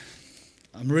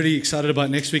I'm really excited about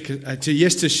next week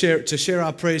to share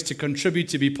our prayers, to contribute,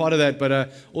 to be part of that. But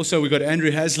also we've got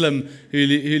Andrew Haslam, who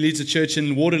leads a church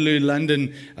in Waterloo,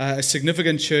 London, a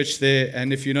significant church there.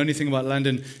 And if you know anything about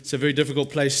London, it's a very difficult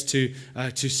place to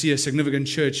see a significant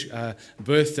church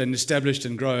birthed and established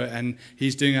and grow. And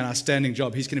he's doing an outstanding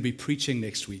job. He's going to be preaching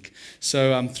next week,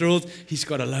 so I'm thrilled. He's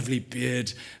got a lovely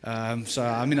beard. So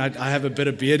I mean, I have a bit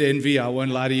of beard envy. I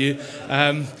won't lie to you.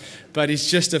 But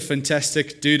he's just a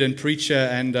fantastic dude and preacher,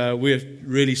 and we're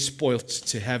really spoilt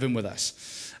to have him with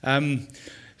us.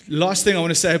 Last thing I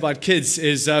want to say about kids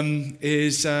is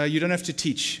you don't have to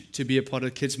teach to be a part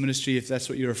of kids ministry if that's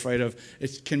what you're afraid of.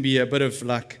 It can be a bit of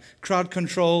like crowd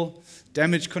control,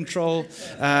 damage control,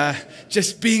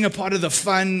 just being a part of the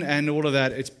fun and all of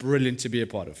that. It's brilliant to be a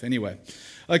part of. Anyway.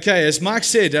 Okay, as Mike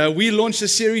said, we launched a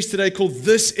series today called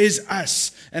This Is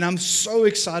Us, and I'm so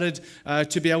excited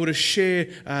to be able to share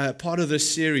part of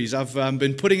this series. I've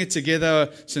been putting it together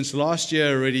since last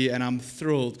year already, and I'm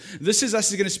thrilled. This Is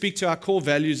Us is going to speak to our core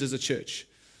values as a church,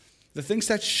 the things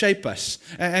that shape us,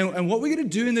 and what we're going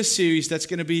to do in this series that's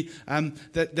going to be,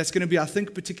 I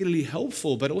think, particularly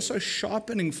helpful, but also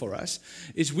sharpening for us,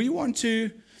 is we want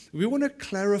to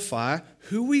clarify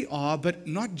who we are, but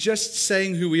not just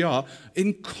saying who we are,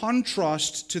 in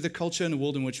contrast to the culture and the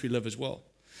world in which we live as well.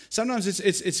 Sometimes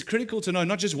it's critical to know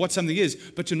not just what something is,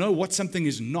 but to know what something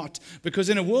is not. Because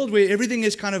in a world where everything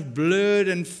is kind of blurred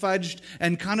and fudged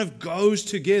and kind of goes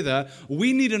together,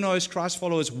 we need to know as Christ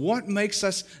followers what makes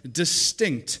us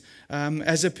distinct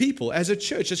as a people, as a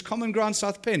church, as Common Ground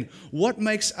South Penn. What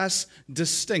makes us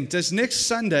distinct? As next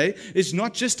Sunday is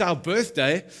not just our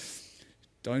birthday.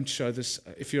 Don't show this.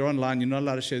 If you're online, you're not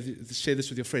allowed to share this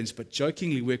with your friends. But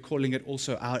jokingly, we're calling it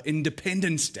also our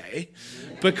Independence Day,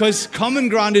 because Common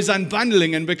Ground is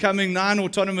unbundling and becoming 9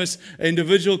 autonomous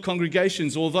individual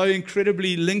congregations. Although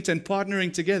incredibly linked and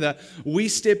partnering together, we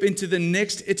step into the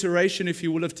next iteration, if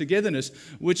you will, of togetherness,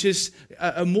 which is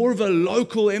a more of a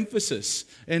local emphasis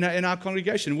in our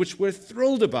congregation, which we're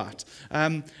thrilled about.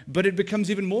 But it becomes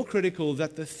even more critical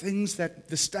that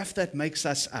the stuff that makes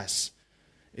us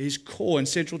is core and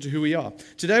central to who we are.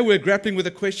 Today we're grappling with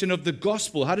the question of the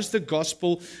gospel. How does the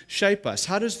gospel shape us?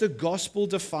 How does the gospel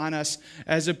define us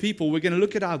as a people? We're going to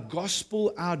look at our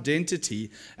gospel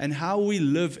identity and how we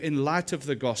live in light of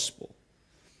the gospel.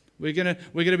 We're going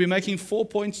to be making 4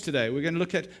 points today. We're going to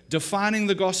look at defining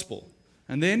the gospel,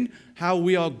 and then how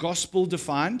we are gospel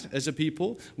defined as a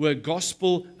people, we're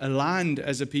gospel aligned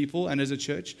as a people and as a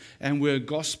church, and we're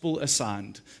gospel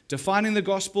assigned. Defining the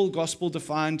gospel, gospel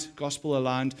defined, gospel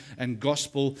aligned, and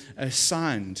gospel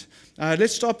assigned.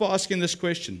 Let's start by asking this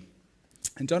question,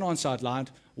 and don't answer out loud.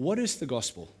 What is the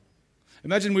gospel?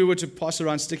 Imagine we were to pass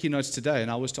around sticky notes today, and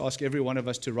I was to ask every one of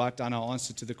us to write down our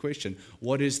answer to the question,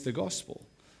 what is the gospel?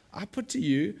 I put to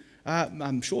you,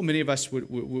 I'm sure many of us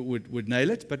would nail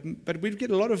it, but we'd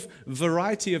get a lot of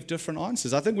variety of different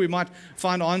answers. I think we might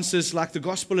find answers like the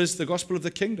gospel is the gospel of the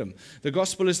kingdom. The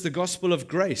gospel is the gospel of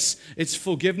grace. It's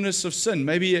forgiveness of sin.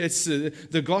 Maybe it's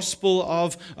the gospel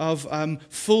of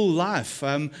full life,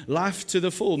 life to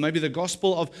the full. Maybe the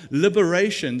gospel of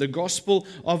liberation, the gospel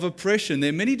of oppression.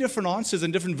 There are many different answers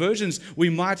and different versions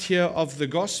we might hear of the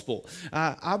gospel.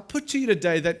 I'll put to you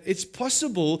today that it's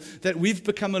possible that we've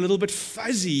become a little bit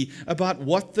fuzzy about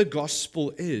what the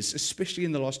gospel is, especially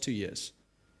in the last 2 years.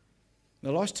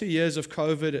 The last 2 years of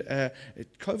COVID,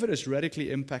 COVID has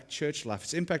radically impacted church life.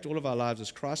 It's impacted all of our lives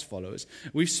as Christ followers.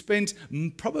 We've spent,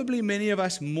 probably many of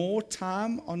us, more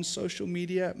time on social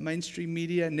media, mainstream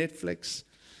media, Netflix,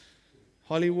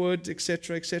 Hollywood,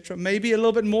 etc., etc. Maybe a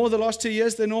little bit more the last 2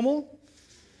 years than normal.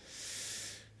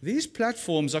 These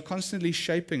platforms are constantly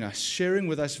shaping us, sharing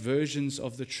with us versions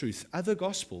of the truth, other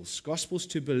gospels, gospels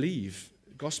to believe,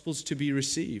 gospels to be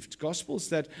received, gospels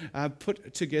that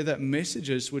put together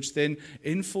messages which then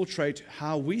infiltrate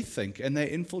how we think, and they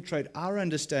infiltrate our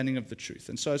understanding of the truth.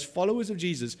 And so as followers of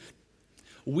Jesus,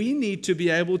 we need to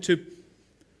be able to,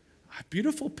 a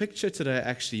beautiful picture today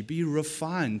actually, be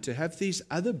refined, to have these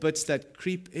other bits that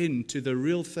creep into the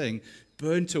real thing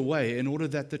burnt away in order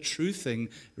that the true thing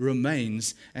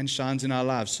remains and shines in our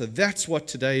lives. So that's what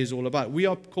today is all about. We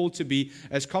are called to be,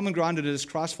 as Common Ground and as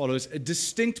Christ followers, a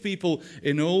distinct people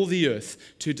in all the earth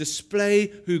to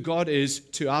display who God is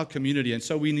to our community. And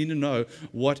so we need to know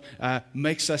what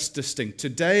makes us distinct.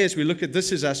 Today, as we look at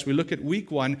This Is Us, we look at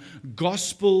week 1,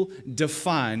 gospel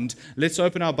defined. Let's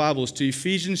open our Bibles to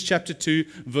Ephesians chapter 2,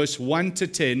 verse 1 to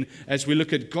 10, as we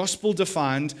look at gospel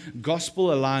defined,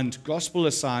 gospel aligned, gospel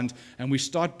assigned, and we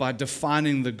start by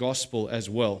defining the gospel as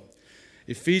well.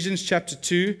 Ephesians chapter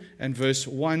 2 and verse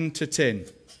 1 to 10.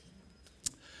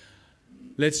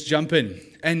 Let's jump in.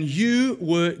 And you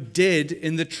were dead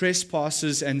in the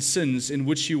trespasses and sins in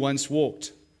which you once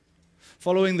walked,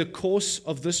 following the course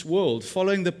of this world,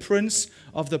 following the prince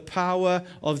of the power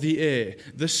of the air,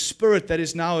 the spirit that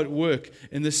is now at work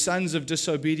in the sons of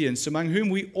disobedience, among whom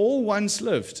we all once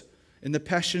lived in the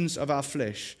passions of our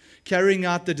flesh, carrying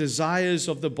out the desires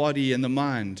of the body and the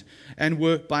mind, and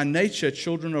were by nature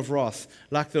children of wrath,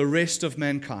 like the rest of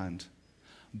mankind.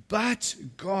 But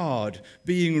God,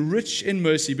 being rich in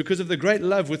mercy, because of the great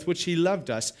love with which He loved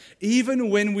us, even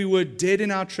when we were dead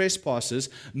in our trespasses,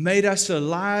 made us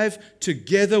alive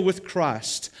together with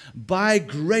Christ. By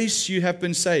grace you have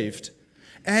been saved,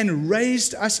 and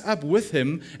raised us up with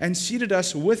Him, and seated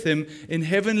us with Him in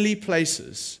heavenly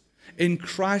places, in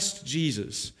Christ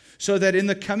Jesus, so that in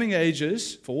the coming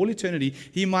ages, for all eternity,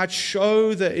 He might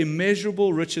show the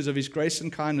immeasurable riches of His grace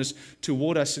and kindness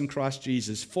toward us in Christ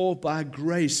Jesus. For by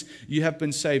grace you have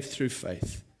been saved through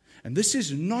faith. And this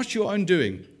is not your own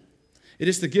doing. It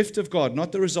is the gift of God,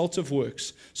 not the result of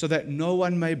works, so that no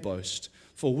one may boast.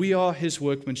 For we are His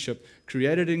workmanship,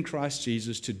 created in Christ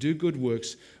Jesus to do good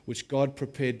works, which God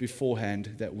prepared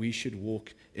beforehand that we should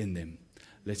walk in them.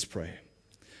 Let's pray.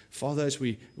 Father, as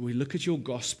we look at your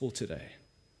gospel today,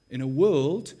 in a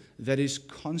world that is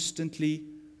constantly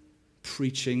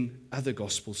preaching other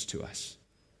gospels to us,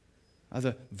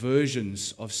 other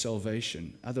versions of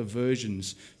salvation, other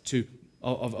versions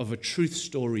of a truth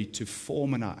story to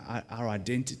form our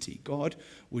identity. God,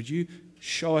 would you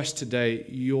show us today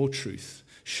your truth?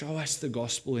 Show us the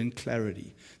gospel in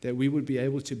clarity, that we would be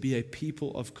able to be a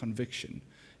people of conviction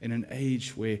in an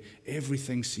age where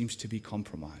everything seems to be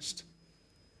compromised.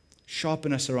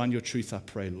 Sharpen us around your truth, I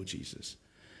pray, Lord Jesus.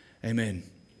 Amen.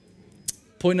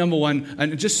 Point number one,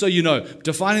 and just so you know,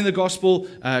 defining the gospel,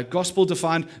 gospel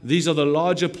defined, these are the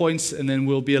larger points, and then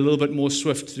we'll be a little bit more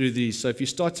swift through these. So if you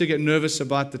start to get nervous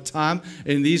about the time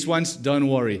in these ones, don't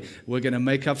worry. We're going to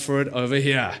make up for it over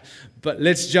here. But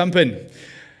let's jump in.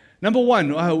 Number one,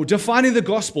 defining the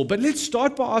gospel. But let's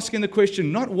start by asking the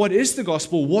question, not what is the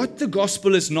gospel, what the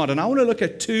gospel is not. And I want to look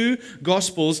at two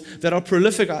gospels that are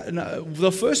prolific.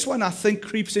 The first one, I think,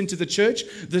 creeps into the church.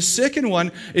 The second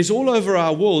one is all over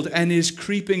our world and is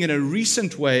creeping in a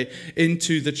recent way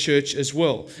into the church as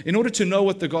well. In order to know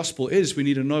what the gospel is, we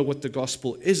need to know what the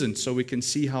gospel isn't so we can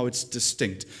see how it's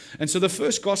distinct. And so the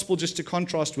first gospel, just to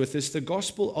contrast with, is the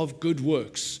gospel of good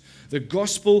works. The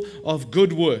gospel of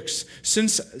good works.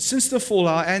 Since the fall,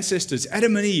 our ancestors,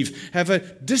 Adam and Eve, have a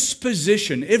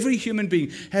disposition. Every human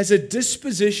being has a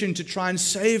disposition to try and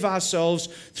save ourselves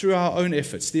through our own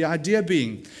efforts. The idea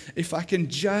being, if I can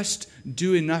just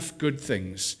do enough good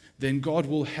things, then God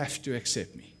will have to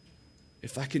accept me.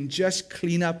 If I can just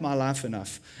clean up my life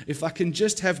enough, if I can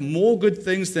just have more good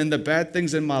things than the bad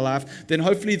things in my life, then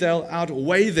hopefully they'll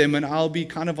outweigh them and I'll be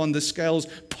kind of on the scales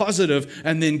positive,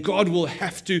 and then God will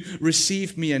have to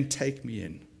receive me and take me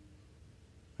in.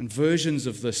 And versions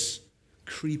of this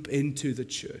creep into the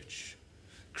church,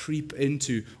 creep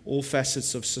into all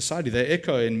facets of society. They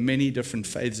echo in many different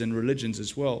faiths and religions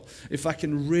as well. If I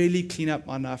can really clean up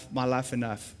my life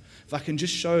enough, if I can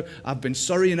just show I've been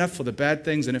sorry enough for the bad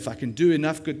things, and if I can do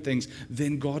enough good things,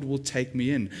 then God will take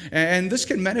me in. And this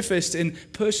can manifest in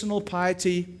personal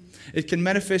piety. It can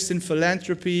manifest in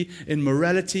philanthropy, in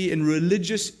morality, in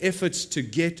religious efforts to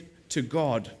get to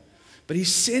God. But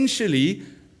essentially,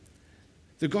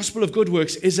 the gospel of good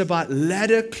works is about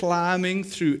ladder climbing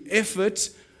through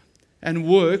effort and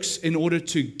works in order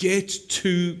to get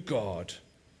to God.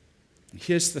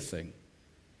 Here's the thing.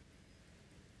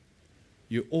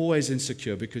 You're always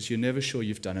insecure because you're never sure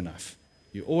you've done enough.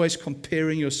 You're always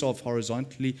comparing yourself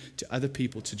horizontally to other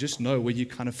people to just know where you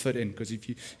kind of fit in. Because if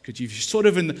you're sort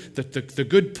of in the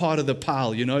good part of the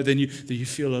pile, then you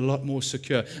feel a lot more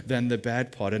secure than the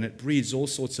bad part. And it breeds all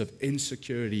sorts of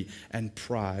insecurity and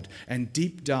pride. And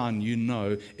deep down,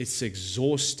 it's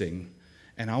exhausting.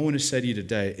 And I want to say to you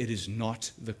today, it is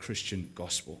not the Christian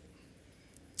gospel.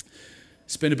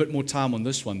 Spend a bit more time on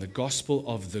this one, the gospel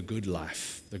of the good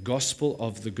life. The gospel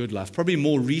of the good life. Probably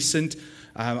more recent.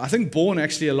 I think born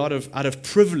actually out of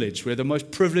privilege. We're the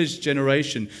most privileged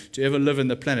generation to ever live on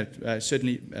the planet.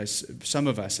 Certainly some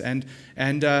of us. And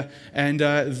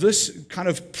this kind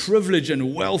of privilege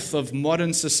and wealth of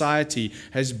modern society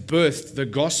has birthed the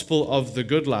gospel of the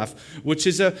good life, which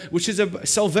is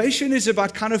salvation is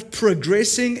about kind of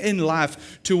progressing in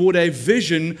life toward a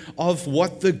vision of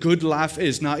what the good life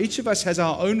is. Now, each of us has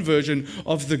our own version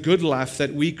of the good life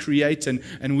that we create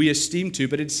and we esteem to,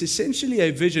 but it's essentially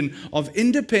a vision of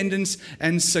independence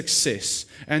and success.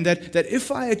 And that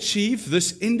if I achieve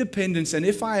this independence and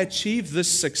if I achieve this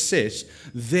success,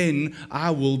 then I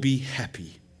will be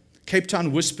happy. Cape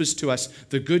Town whispers to us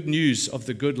the good news of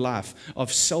the good life,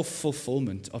 of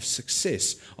self-fulfillment, of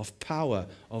success, of power,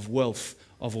 of wealth,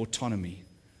 of autonomy.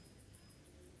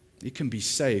 You can be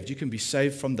saved. You can be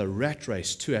saved from the rat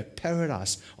race to a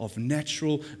paradise of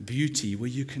natural beauty where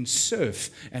you can surf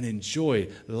and enjoy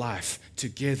life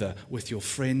together with your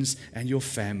friends and your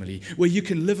family, where you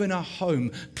can live in a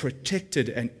home protected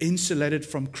and insulated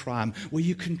from crime, where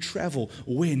you can travel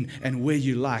when and where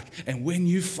you like. And when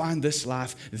you find this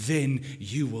life, then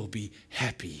you will be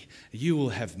happy. You will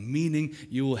have meaning.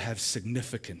 You will have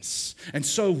significance. And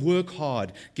so work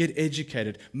hard, get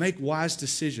educated, make wise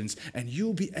decisions, and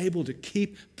you'll be able to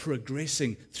keep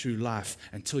progressing through life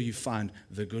until you find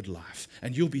the good life.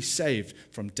 And you'll be saved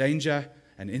from danger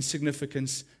and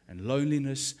insignificance and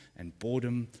loneliness and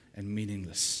boredom and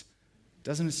meaningless.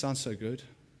 Doesn't it sound so good?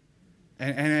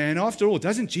 And after all,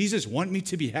 doesn't Jesus want me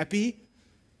to be happy?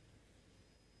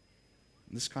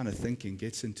 This kind of thinking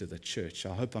gets into the church.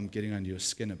 I hope I'm getting under your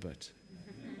skin a bit.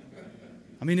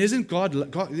 I mean, isn't God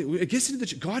it gets into the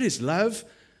church. God is love.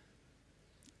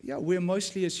 Yeah, we're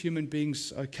mostly as human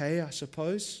beings okay, I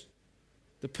suppose.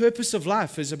 The purpose of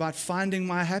life is about finding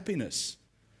my happiness.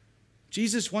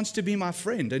 Jesus wants to be my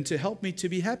friend and to help me to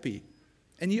be happy.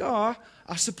 And yeah,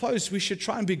 I suppose we should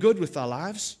try and be good with our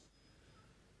lives.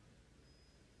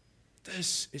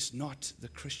 This is not the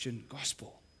Christian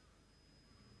gospel.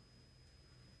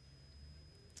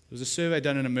 There was a survey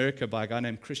done in America by a guy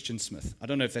named Christian Smith. I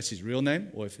don't know if that's his real name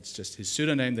or if it's just his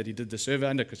pseudonym that he did the survey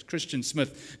under, because Christian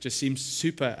Smith just seems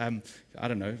super, I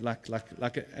don't know, like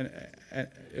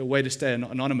a way to stay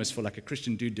anonymous for like a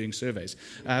Christian dude doing surveys.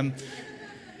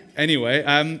 Anyway,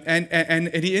 and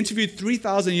he interviewed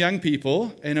 3,000 young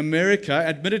people in America,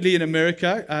 admittedly in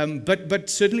America, but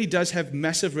certainly does have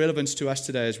massive relevance to us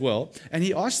today as well. And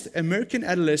he asked American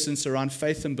adolescents around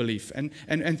faith and belief.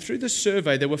 And through the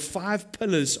survey, there were 5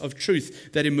 pillars of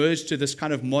truth that emerged to this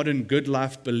kind of modern good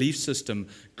life belief system,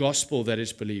 gospel that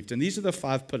is believed. And these are the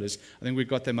 5 pillars. I think we've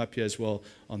got them up here as well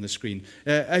on the screen.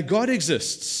 God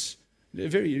exists.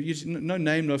 No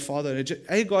name, no father.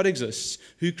 A God exists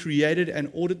who created and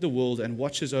ordered the world and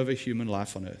watches over human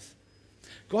life on earth.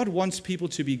 God wants people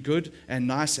to be good and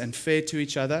nice and fair to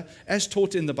each other, as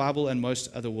taught in the Bible and most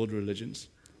other world religions.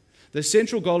 The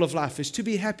central goal of life is to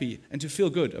be happy and to feel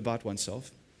good about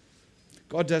oneself.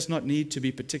 God does not need to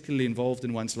be particularly involved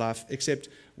in one's life except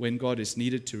when God is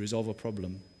needed to resolve a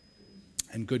problem.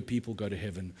 And good people go to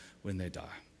heaven when they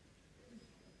die.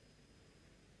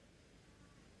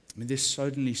 I mean, there's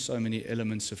certainly so many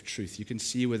elements of truth. You can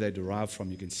see where they derive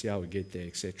from. You can see how we get there,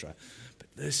 etc. But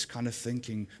this kind of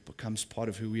thinking becomes part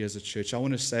of who we as a church. I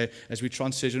want to say, as we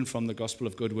transition from the gospel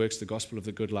of good works, the gospel of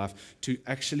the good life, to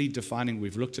actually defining,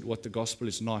 we've looked at what the gospel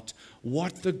is not,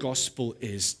 what the gospel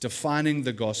is, defining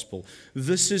the gospel.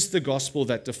 This is the gospel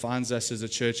that defines us as a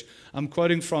church. I'm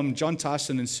quoting from John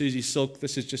Tyson and Susie Silk.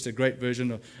 This is just a great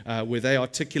version of, where they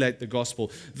articulate the gospel.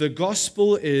 The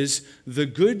gospel is the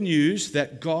good news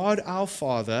that God our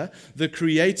Father, the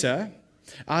Creator,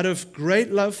 out of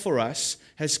great love for us,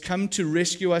 has come to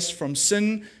rescue us from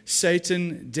sin,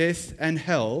 Satan, death, and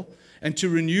hell, and to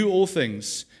renew all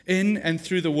things in and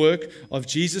through the work of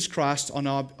Jesus Christ on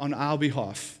our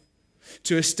behalf,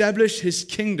 to establish His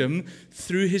kingdom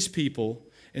through His people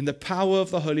in the power of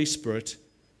the Holy Spirit.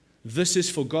 This is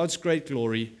for God's great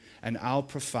glory and our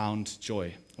profound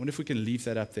joy. I wonder if we can leave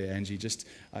that up there, Angie. Just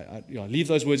leave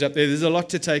those words up there. There's a lot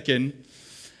to take in.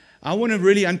 I want to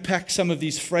really unpack some of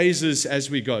these phrases as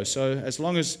we go. So as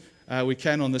long as we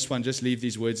can on this one, just leave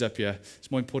these words up here. It's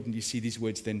more important you see these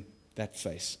words than that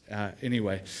face.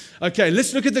 Anyway. Okay,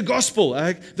 let's look at the gospel.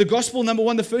 The gospel, number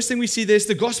one, the first thing we see there is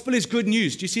the gospel is good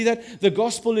news. Do you see that? The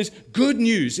gospel is good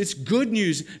news. It's good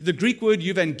news. The Greek word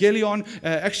evangelion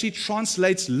actually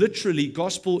translates literally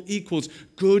gospel equals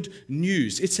good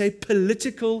news. It's a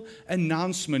political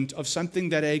announcement of something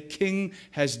that a king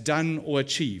has done or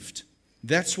achieved.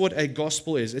 That's what a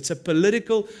gospel is. It's a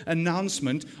political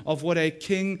announcement of what a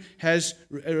king has.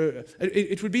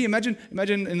 It would be, imagine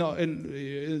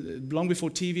long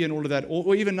before TV and all of that,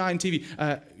 or even now in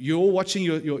TV, you're all watching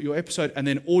your episode and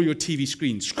then all your TV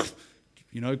screens,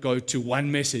 go to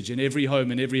one message in every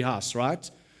home, in every house, right?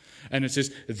 And it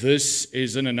says, this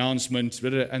is an announcement,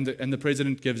 and the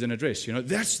president gives an address.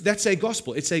 That's a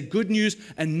gospel. It's a good news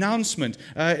announcement.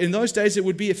 In those days, it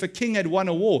would be if a king had won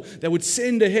a war, they would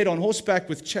send ahead on horseback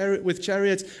with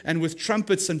chariots and with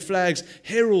trumpets and flags,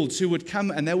 heralds who would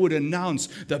come and they would announce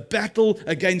the battle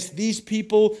against these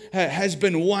people has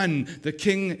been won. The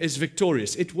king is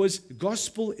victorious.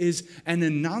 Gospel is an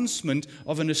announcement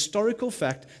of an historical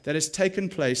fact that has taken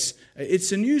place.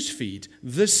 It's a news feed.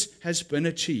 This has been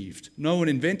achieved. received. No one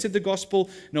invented the gospel.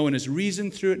 No one has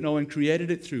reasoned through it. No one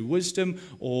created it through wisdom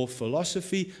or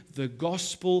philosophy. The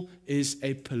gospel is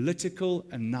a political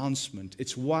announcement.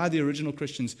 It's why the original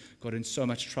Christians got in so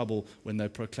much trouble when they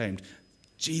proclaimed,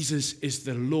 Jesus is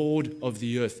the Lord of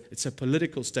the earth. It's a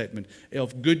political statement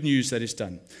of good news that is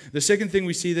done. The second thing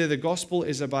we see there, the gospel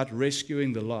is about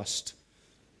rescuing the lost.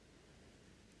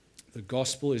 The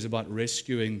gospel is about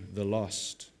rescuing the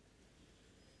lost.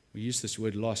 We use this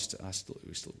word lost.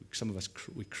 Some of us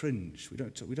we cringe. We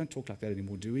don't talk like that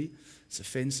anymore, do we? It's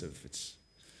offensive.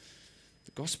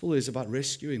 The gospel is about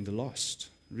rescuing the lost.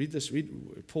 Read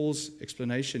Paul's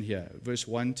explanation here, verse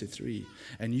 1 to 3.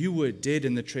 And you were dead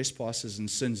in the trespasses and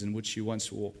sins in which you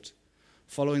once walked,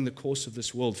 following the course of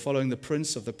this world, following the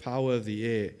prince of the power of the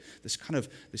air,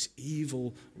 this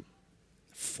evil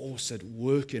force at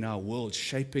work in our world,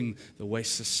 shaping the way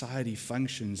society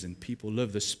functions and people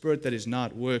live. The spirit that is now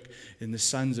at work in the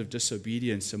sons of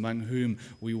disobedience, among whom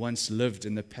we once lived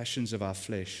in the passions of our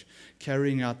flesh,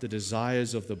 carrying out the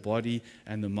desires of the body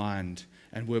and the mind,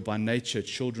 and were by nature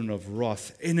children of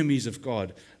wrath, enemies of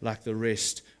God, like the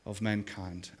rest of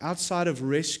mankind. Outside of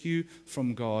rescue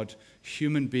from God,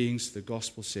 human beings, the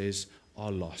gospel says,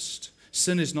 are lost.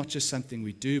 Sin is not just something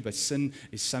we do, but sin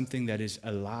is something that is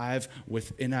alive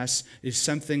within us, is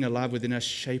something alive within us,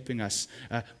 shaping us.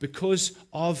 Because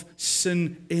of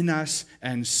sin in us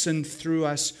and sin through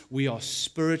us, we are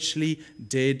spiritually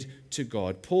dead to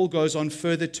God. Paul goes on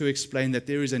further to explain that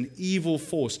there is an evil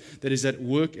force that is at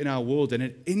work in our world, and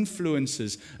it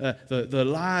influences the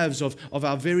lives of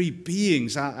our very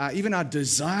beings, even our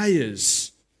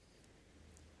desires.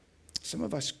 Some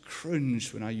of us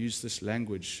cringe when I use this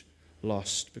language,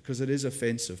 lost, because it is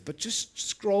offensive. But just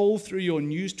scroll through your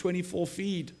News 24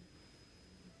 feed.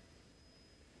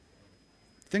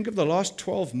 Think of the last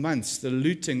 12 months, the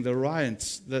looting, the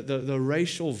riots, the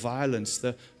racial violence,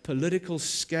 the political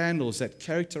scandals that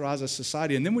characterize our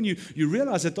society. And then when you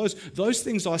realize that those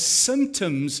things are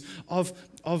symptoms of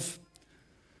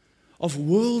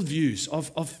worldviews,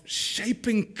 of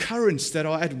shaping currents that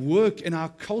are at work in our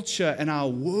culture and our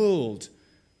world,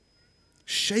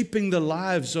 shaping the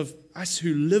lives of us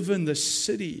who live in the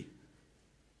city.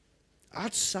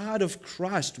 Outside of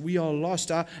Christ, we are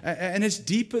lost. And it's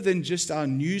deeper than just our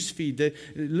news feed.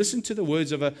 Listen to the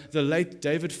words of the late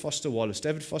David Foster Wallace.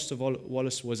 David Foster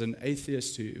Wallace was an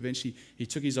atheist who eventually he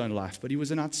took his own life, but he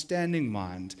was an outstanding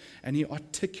mind, and he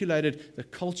articulated the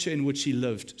culture in which he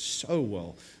lived so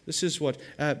well. This is what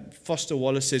Foster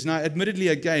Wallace says. Now, admittedly,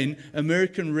 again,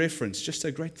 American reference, just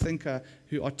a great thinker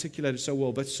who articulated so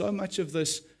well, but so much of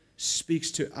this speaks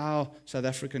to our South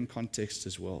African context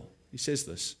as well. He says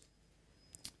this,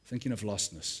 thinking of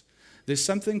lostness. There's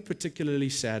something particularly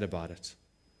sad about it.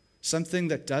 Something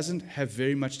that doesn't have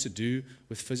very much to do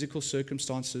with physical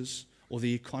circumstances or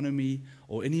the economy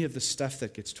or any of the stuff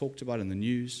that gets talked about in the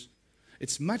news.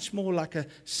 It's much more like a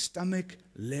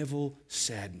stomach-level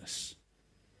sadness.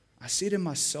 I see it in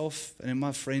myself and in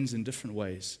my friends in different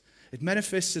ways. It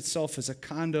manifests itself as a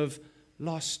kind of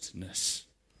lostness.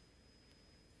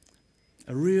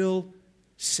 A real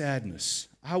sadness.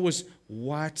 I was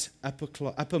white,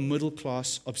 upper middle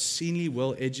class, obscenely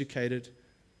well educated.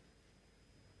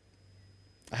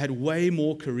 I had way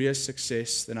more career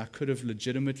success than I could have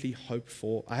legitimately hoped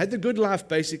for. I had the good life,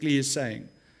 basically, he's saying.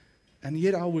 And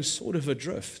yet I was sort of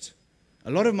adrift. A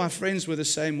lot of my friends were the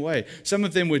same way. Some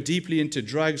of them were deeply into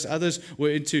drugs. Others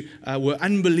were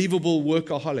unbelievable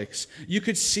workaholics. You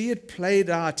could see it played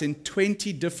out in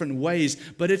 20 different ways,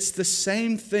 but it's the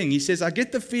same thing. He says, I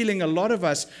get the feeling a lot of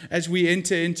us, as we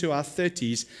enter into our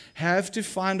 30s, have to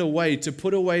find a way to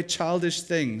put away childish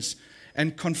things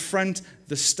and confront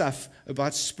the stuff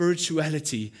about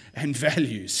spirituality and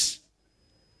values.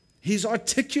 He's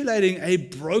articulating a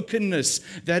brokenness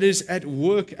that is at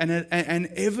work and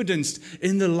evidenced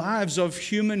in the lives of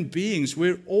human beings.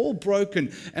 We're all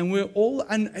broken and we're all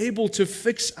unable to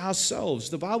fix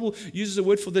ourselves. The Bible uses a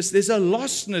word for this. There's a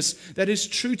lostness that is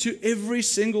true to every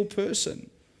single person.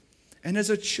 And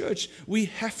as a church, we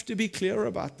have to be clear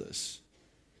about this.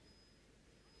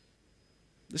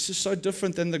 This is so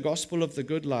different than the gospel of the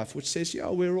good life, which says, yeah,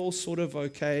 we're all sort of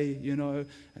okay, and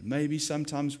maybe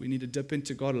sometimes we need to dip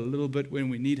into God a little bit when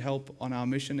we need help on our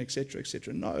mission, etc.,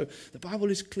 etc. No, the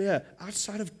Bible is clear.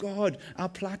 Outside of God, our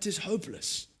plight is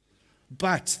hopeless.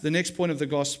 But, the next point of the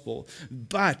gospel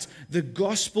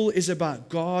is about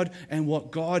God and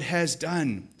what God has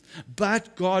done.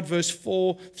 But God, verse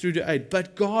 4 through to 8,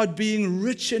 but God being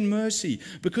rich in mercy,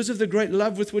 because of the great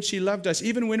love with which He loved us,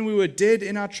 even when we were dead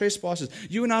in our trespasses.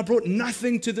 You and I brought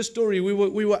nothing to the story. We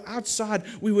were outside.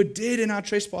 We were dead in our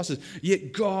trespasses.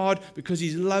 Yet God, because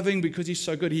He's loving, because He's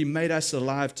so good, He made us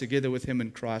alive together with Him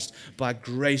in Christ. By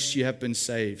grace you have been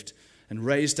saved, and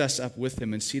raised us up with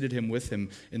Him and seated Him with Him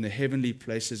in the heavenly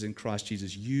places in Christ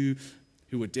Jesus. You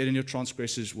who were dead in your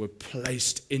transgressions were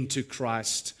placed into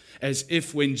Christ, as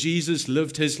if when Jesus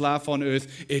lived His life on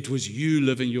earth, it was you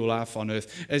living your life on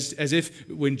earth. As if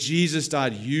when Jesus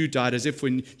died, you died. As if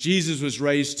when Jesus was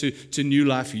raised to new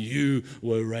life, you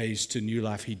were raised to new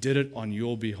life. He did it on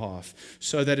your behalf,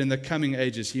 so that in the coming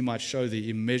ages He might show the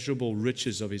immeasurable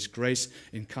riches of His grace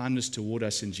and kindness toward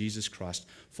us in Jesus Christ.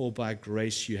 For by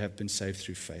grace you have been saved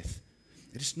through faith.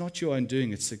 It is not your own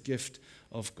doing, it's the gift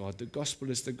of God. The gospel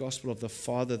is the gospel of the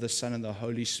Father, the Son, and the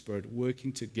Holy Spirit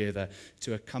working together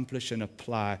to accomplish and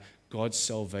apply God's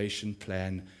salvation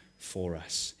plan for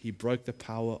us. He broke the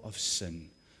power of sin.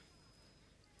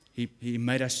 He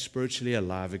made us spiritually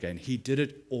alive again. He did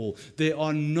it all. There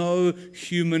are no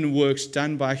human works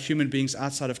done by human beings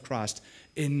outside of Christ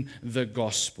in the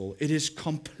gospel. It is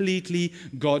completely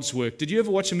God's work. Did you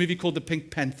ever watch a movie called The Pink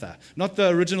Panther? Not the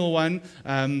original one,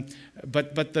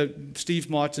 but the Steve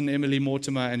Martin, Emily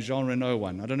Mortimer, and Jean Reno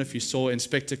one. I don't know if you saw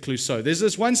Inspector Clouseau. There's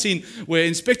this one scene where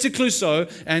Inspector Clouseau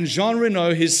and Jean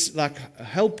Reno, his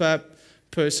helper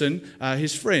person,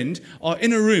 his friend, are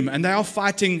in a room and they are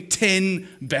fighting 10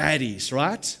 baddies,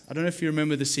 right? I don't know if you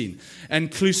remember the scene. And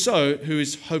Clouseau, who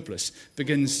is hopeless,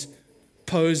 begins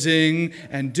posing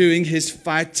and doing his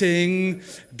fighting,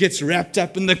 gets wrapped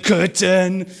up in the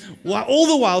curtain. All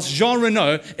the while, Jean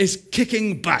Reno is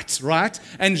kicking butt, right?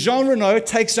 And Jean Reno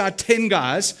takes out 10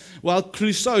 guys while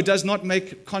Clouseau does not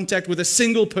make contact with a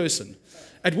single person.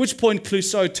 At which point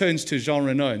Clouseau turns to Jean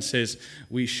Reno and says,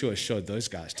 "We sure showed those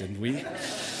guys, didn't we?"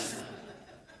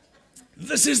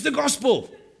 This is the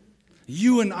gospel.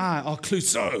 You and I are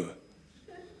Clouseau.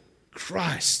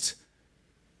 Christ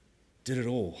did it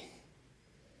all.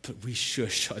 But we sure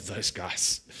showed those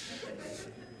guys.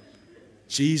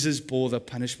 Jesus bore the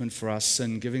punishment for our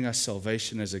sin, giving us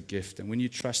salvation as a gift. And when you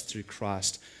trust through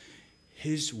Christ,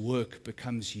 His work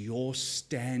becomes your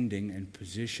standing and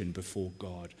position before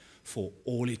God for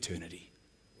all eternity.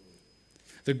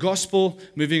 The gospel,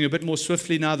 moving a bit more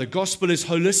swiftly now, the gospel is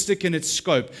holistic in its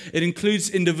scope. It includes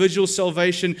individual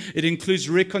salvation. It includes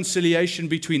reconciliation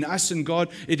between us and God.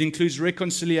 It includes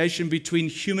reconciliation between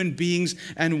human beings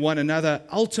and one another.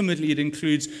 Ultimately, it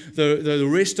includes the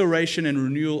restoration and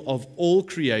renewal of all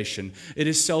creation. It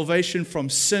is salvation from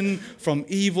sin, from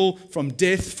evil, from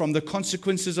death, from the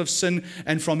consequences of sin,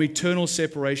 and from eternal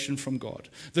separation from God.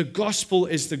 The gospel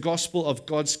is the gospel of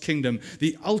God's kingdom.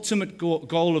 The ultimate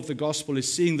goal of the gospel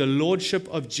is seeing the lordship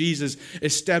of Jesus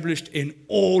established in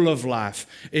all of life,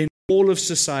 in all of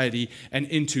society, and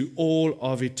into all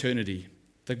of eternity.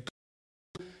 The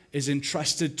gospel is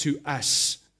entrusted to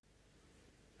us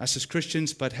as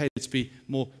Christians, but hey, let's be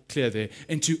more clear there,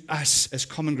 and to us as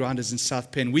common grounders in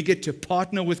South Penn. We get to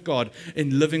partner with God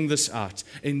in living this out,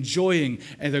 enjoying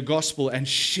the gospel and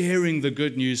sharing the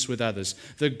good news with others.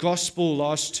 The gospel,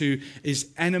 last two, is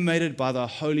animated by the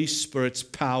Holy Spirit's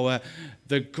power.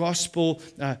 The gospel,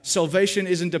 salvation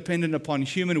isn't dependent upon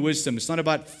human wisdom. It's not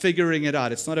about figuring it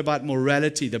out. It's not about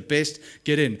morality, the best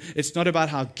get in. It's not about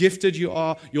how gifted you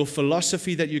are, your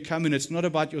philosophy that you come in. It's not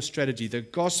about your strategy. The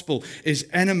gospel is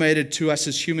animated to us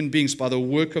as human beings by the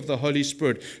work of the Holy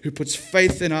Spirit, who puts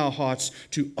faith in our hearts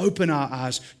to open our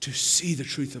eyes to see the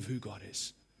truth of who God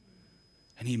is.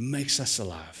 And He makes us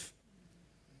alive.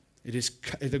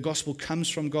 The gospel comes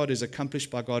from God, is accomplished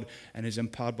by God, and is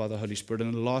empowered by the Holy Spirit.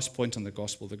 And the last point on the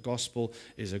gospel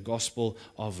is a gospel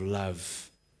of love.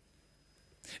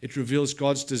 It reveals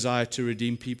God's desire to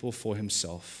redeem people for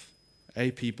Himself,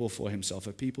 a people for Himself,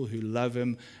 a people who love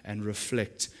Him and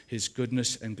reflect His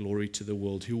goodness and glory to the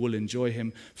world, who will enjoy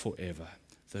Him forever.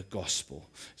 The gospel.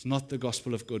 It's not the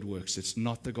gospel of good works. It's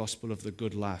not the gospel of the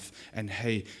good life. And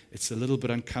hey, it's a little bit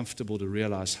uncomfortable to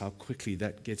realize how quickly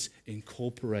that gets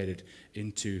incorporated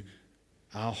into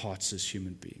our hearts as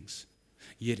human beings.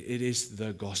 Yet it is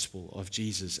the gospel of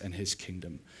Jesus and His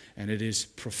kingdom. And it is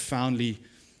profoundly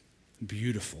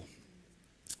beautiful.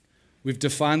 We've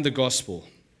defined the gospel.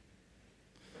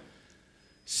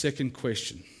 Second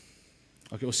question.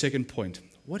 Okay, or second point.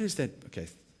 What is that? Okay,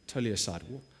 totally aside.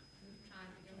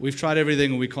 We've tried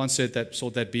everything and we can't sort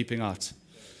that beeping out.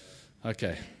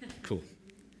 Okay, cool.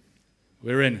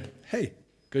 We're in. Hey,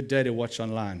 good day to watch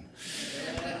online.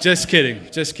 Just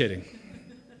kidding.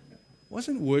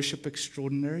 Wasn't worship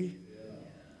extraordinary?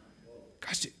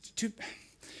 Gosh,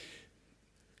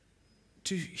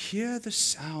 to hear the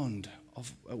sound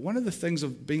of one of the things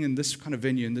of being in this kind of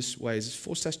venue in this way is it's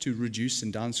forced us to reduce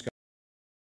and downscale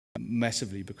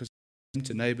massively because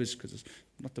to neighbors, because it's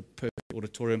not the perfect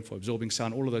auditorium for absorbing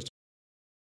sound, all of those.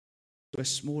 We're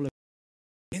smaller.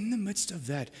 In the midst of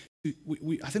that,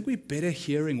 I think we're better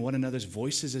hearing one another's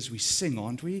voices as we sing,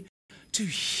 aren't we? To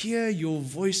hear your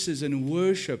voices in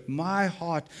worship, my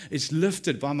heart is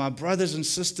lifted by my brothers and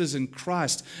sisters in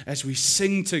Christ as we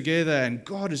sing together, and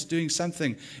God is doing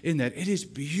something in that. It is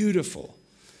beautiful.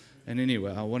 And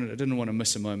anyway, I didn't want to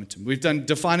miss a moment. We've done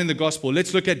defining the gospel.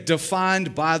 Let's look at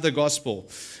defined by the gospel.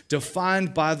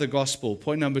 Defined by the gospel.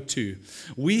 Point number 2.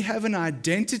 We have an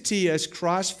identity as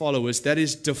Christ followers that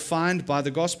is defined by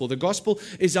the gospel. The gospel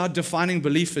is our defining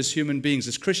belief as human beings,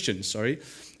 as Christians,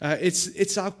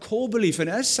 It's our core belief, and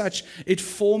as such, it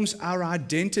forms our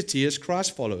identity as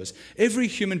Christ followers. Every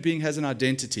human being has an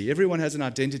identity. Everyone has an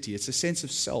identity. It's a sense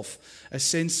of self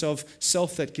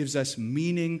that gives us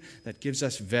meaning, that gives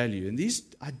us value. And these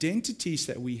identities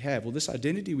that we have, or this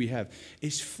identity we have,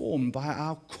 is formed by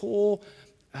our core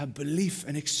belief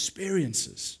and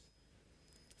experiences.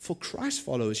 For Christ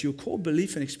followers, your core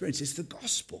belief and experience is the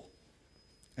gospel.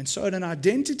 And so at an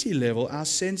identity level, our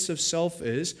sense of self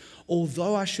is,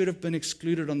 although I should have been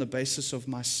excluded on the basis of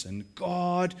my sin,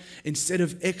 God, instead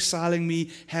of exiling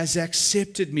me, has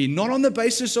accepted me, not on the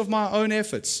basis of my own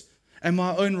efforts and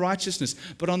my own righteousness,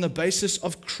 but on the basis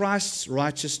of Christ's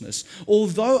righteousness.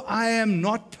 Although I am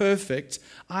not perfect,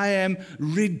 I am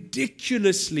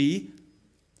ridiculously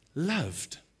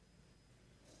loved.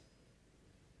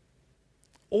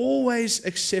 Always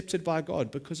accepted by God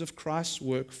because of Christ's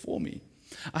work for me.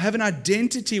 I have an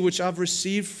identity which I've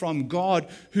received from God,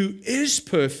 who is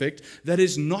perfect, that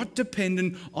is not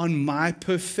dependent on my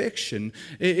perfection,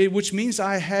 which means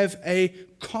I have a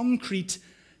concrete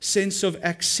sense of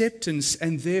acceptance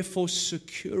and therefore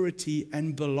security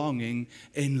and belonging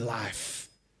in life.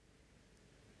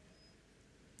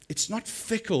 It's not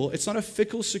fickle. It's not a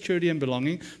fickle security and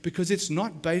belonging because it's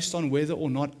not based on whether or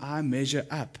not I measure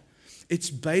up. It's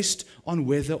based on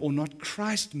whether or not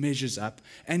Christ measures up,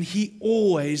 and He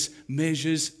always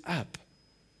measures up.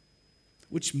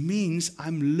 Which means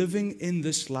I'm living in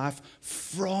this life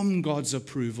from God's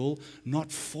approval, not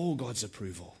for God's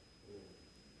approval.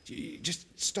 Just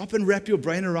stop and wrap your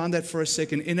brain around that for a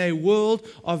second. In a world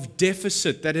of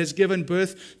deficit that has given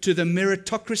birth to the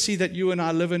meritocracy that you and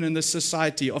I live in this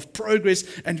society, of progress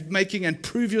and making and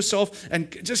prove yourself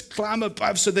and just climb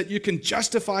above so that you can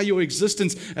justify your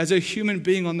existence as a human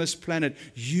being on this planet,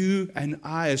 you and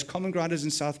I, as common grounders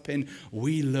in South Penn,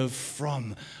 we live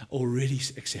from already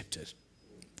accepted,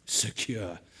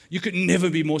 secure. You could never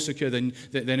be more secure than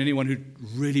anyone who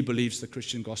really believes the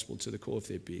Christian gospel to the core of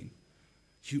their being.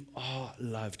 You are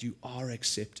loved. You are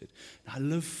accepted. Now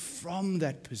live from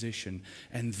that position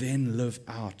and then live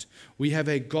out. We have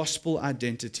a gospel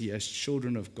identity as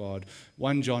children of God.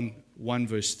 1 John 1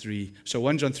 verse 3. So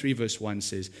 1 John 3 verse 1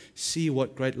 says, "See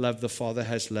what great love the Father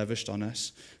has lavished on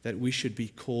us, that we should be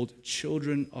called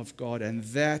children of God." And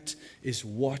that is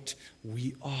what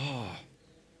we are.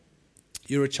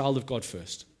 You're a child of God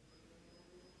first.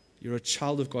 You're a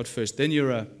child of God first. Then you're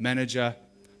a manager,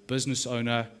 business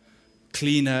owner,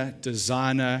 cleaner,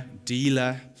 designer,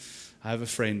 dealer. I have a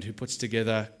friend who puts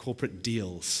together corporate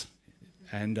deals,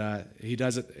 and he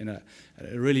does it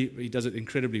he does it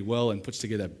incredibly well and puts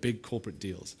together big corporate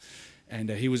deals. And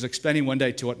he was explaining one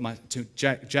day to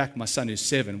Jack, my son who's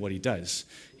 7, what he does.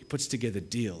 He puts together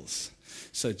deals.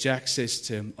 So Jack says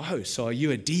to him, "Oh, so are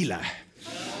you a dealer?"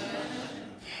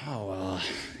 Oh well,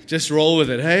 just roll with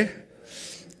it, hey?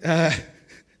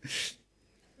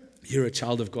 You're a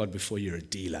child of God before you're a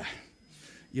dealer.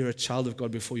 You're a child of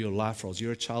God before your life roles.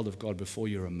 You're a child of God before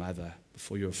you're a mother,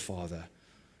 before you're a father,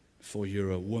 before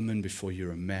you're a woman, before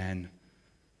you're a man.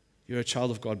 You're a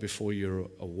child of God before you're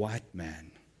a white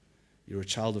man. You're a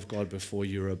child of God before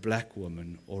you're a black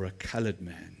woman or a colored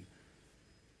man.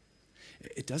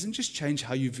 It doesn't just change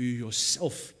how you view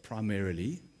yourself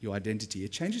primarily, your identity.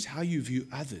 It changes how you view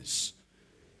others.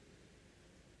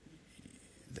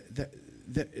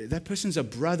 That person's a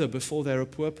brother before they're a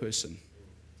poor person.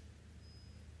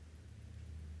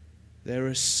 They're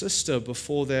a sister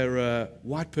before they're a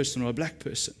white person or a black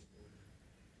person.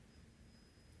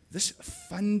 This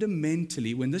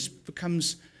fundamentally, when this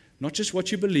becomes not just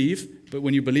what you believe, but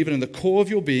when you believe it in the core of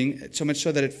your being, so much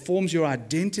so that it forms your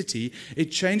identity,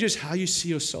 it changes how you see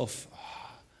yourself.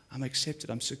 Oh, I'm accepted,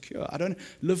 I'm secure. I don't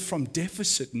live from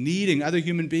deficit, needing other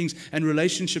human beings and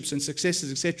relationships and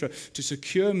successes, etc., to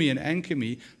secure me and anchor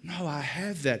me. No, I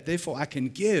have that. Therefore, I can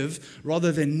give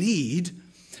rather than need.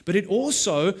 But it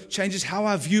also changes how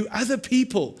I view other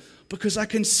people, because I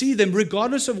can see them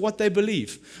regardless of what they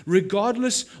believe,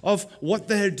 regardless of what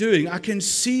they're doing. I can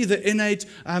see the innate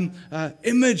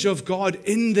image of God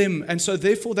in them. And so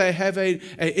therefore they have an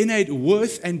innate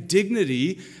worth and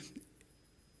dignity,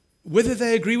 whether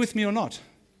they agree with me or not.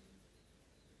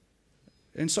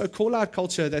 And so call out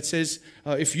culture that says,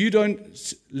 if you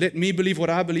don't let me believe what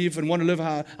I believe and want to live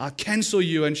how, I'll cancel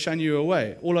you and shun you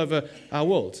away all over our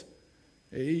world.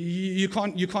 You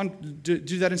can't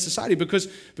do that in society because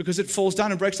it falls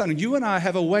down and breaks down. And you and I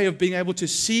have a way of being able to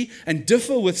see and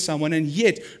differ with someone and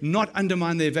yet not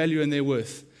undermine their value and their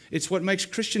worth. It's what makes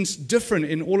Christians different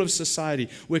in all of society.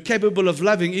 We're capable of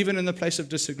loving even in the place of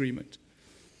disagreement.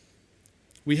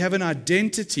 We have an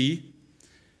identity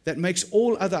that makes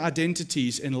all other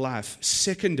identities in life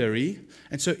secondary.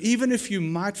 And so even if you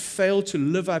might fail to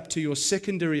live up to your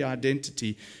secondary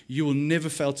identity, you will never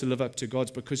fail to live up to God's,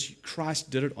 because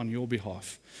Christ did it on your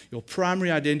behalf. Your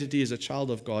primary identity is a child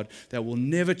of God that will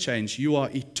never change. You are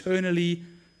eternally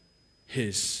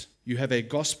His. You have a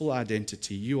gospel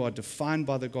identity. You are defined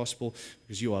by the gospel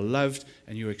because you are loved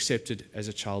and you are accepted as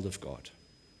a child of God.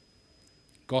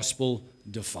 Gospel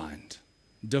defined.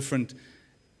 Different,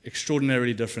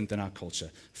 extraordinarily different than our culture.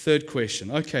 Third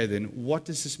question, okay then, what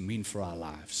does this mean for our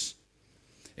lives?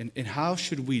 And how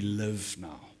should we live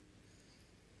now?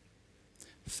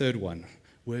 Third one,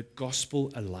 we're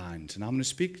gospel aligned. And I'm going to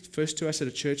speak first to us at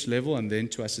a church level and then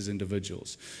to us as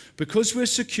individuals. Because we're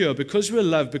secure, because we're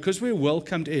loved, because we're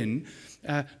welcomed in,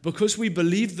 because we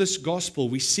believe this gospel,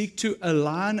 we seek to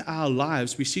align our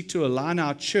lives, we seek to align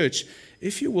our church,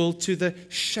 if you will, to the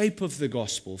shape of the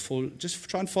gospel. Just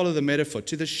try and follow the metaphor.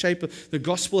 To the shape of the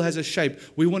gospel has a shape.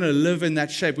 We want to live in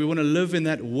that shape. We want to live in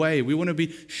that way. We want to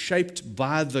be shaped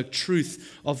by the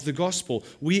truth of the gospel.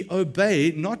 We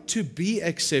obey not to be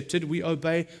accepted. We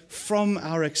obey from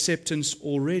our acceptance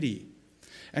already.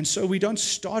 And so we don't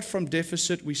start from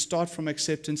deficit. We start from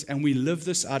acceptance, and we live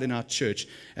this out in our church.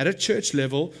 At a church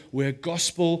level, we're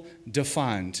gospel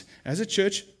defined. As a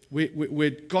church, we're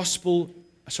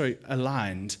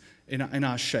aligned in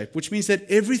our shape, which means that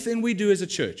everything we do as a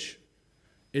church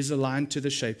is aligned to the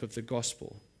shape of the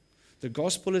gospel. The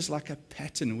gospel is like a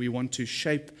pattern we want to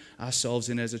shape ourselves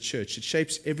in as a church. It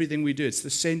shapes everything we do. It's the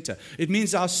center. It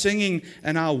means our singing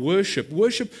and our worship.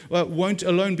 Worship won't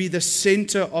alone be the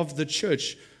center of the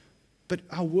church, but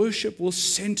our worship will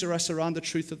center us around the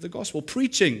truth of the gospel.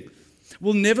 Preaching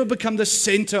will never become the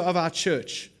center of our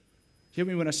church. Hear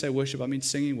me when I say worship, I mean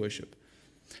singing worship.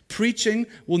 Preaching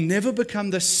will never become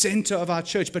the center of our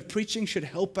church, but preaching should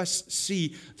help us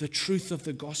see the truth of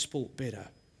the gospel better.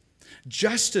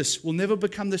 Justice will never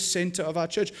become the center of our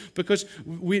church, because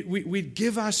we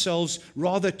give ourselves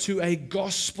rather to a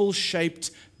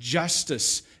gospel-shaped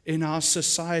justice in our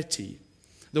society.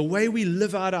 The way we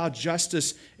live out our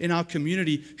justice in our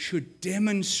community should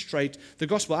demonstrate the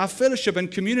gospel. Our fellowship and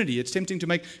community, it's tempting to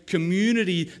make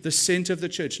community the center of the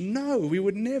church. No, we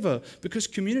would never, because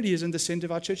community isn't the center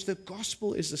of our church. The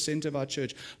gospel is the center of our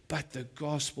church. But the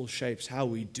gospel shapes how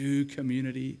we do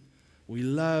community. We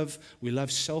love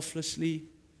selflessly.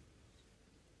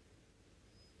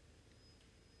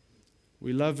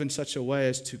 We love in such a way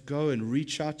as to go and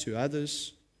reach out to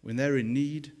others when they're in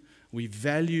need. We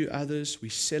value others, we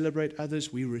celebrate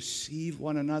others, we receive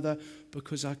one another,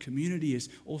 because our community is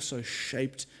also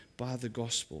shaped by the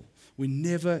gospel. We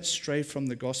never stray from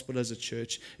the gospel as a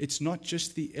church. It's not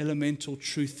just the elemental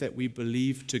truth that we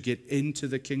believe to get into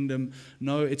the kingdom.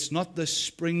 No, it's not the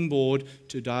springboard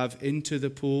to dive into the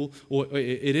pool, or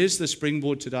it is the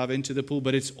springboard to dive into the pool,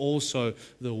 but it's also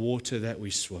the water that we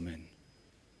swim in.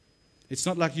 It's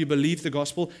not like you believe the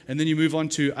gospel and then you move on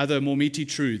to other more meaty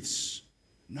truths.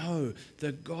 No,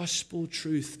 the gospel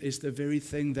truth is the very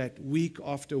thing that week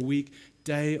after week,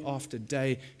 day after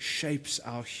day, shapes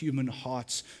our human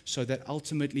hearts, so that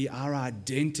ultimately our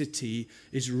identity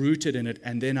is rooted in it,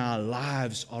 and then our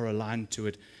lives are aligned to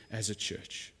it as a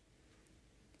church.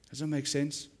 Does that make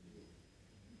sense?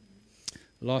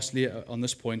 Lastly, on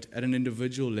this point, at an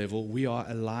individual level, we are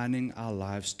aligning our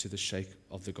lives to the shape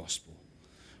of the gospel.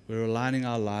 We're aligning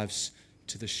our lives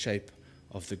to the shape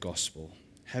of the gospel.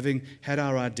 Having had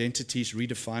our identities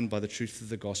redefined by the truth of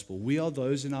the gospel, we are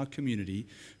those in our community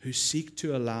who seek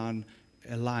to align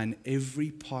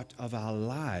every part of our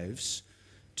lives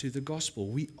to the gospel.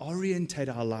 We orientate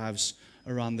our lives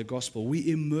around the gospel. We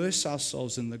immerse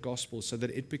ourselves in the gospel so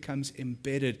that it becomes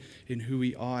embedded in who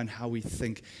we are and how we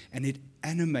think, and it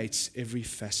animates every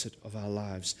facet of our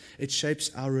lives. It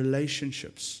shapes our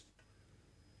relationships,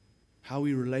 how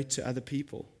we relate to other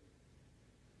people.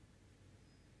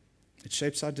 It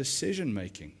shapes our decision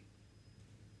making.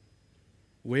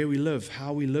 where we live,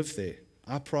 how we live there,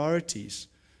 our priorities,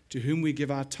 to whom we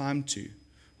give our time to,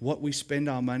 what we spend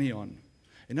our money on.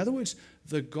 In other words,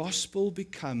 the gospel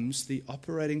becomes the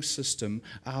operating system,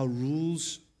 our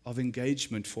rules of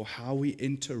engagement for how we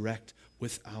interact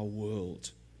with our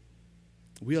world.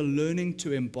 We are learning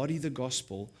to embody the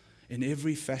gospel in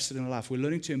every facet in our life. We're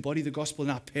learning to embody the gospel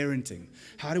in our parenting.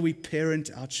 How do we parent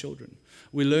our children?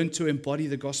 We learn to embody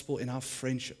the gospel in our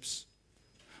friendships.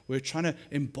 We're trying to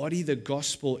embody the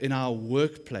gospel in our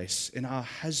workplace, in our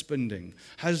husbanding.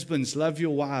 Husbands, love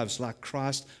your wives like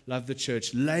Christ loved the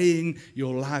church, laying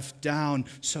your life down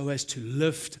so as to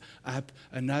lift up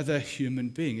another human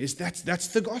being. That's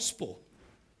the gospel.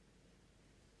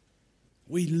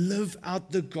 We live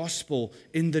out the gospel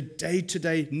in the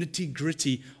day-to-day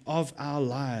nitty-gritty of our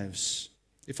lives.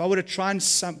 If I were to try and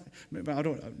I'll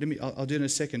do it in a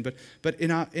second. But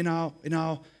in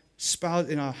our spouse,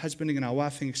 in our husbanding, in our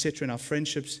wifing, etc., in our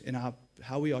friendships, in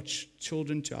how we are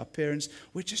children to our parents,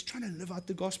 we're just trying to live out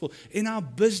the gospel. In our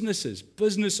businesses,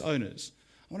 business owners,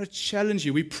 I want to challenge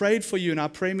you. We prayed for you in our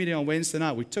prayer meeting on Wednesday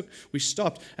night. We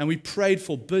stopped and we prayed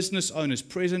for business owners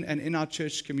present and in our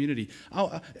church community.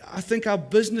 I think our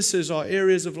businesses are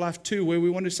areas of life too where we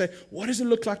want to say, what does it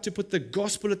look like to put the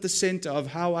gospel at the center of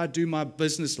how I do my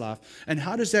business life? And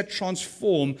how does that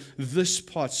transform this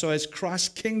part so as Christ's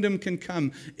kingdom can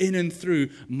come in and through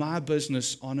my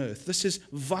business on earth? This is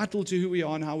vital to who we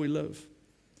are and how we live.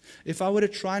 If I were to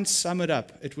try and sum it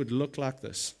up, it would look like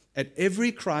this. At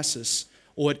every crisis,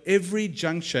 or at every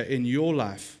juncture in your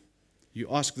life, you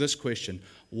ask this question: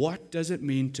 what does it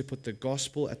mean to put the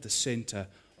gospel at the center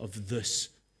of this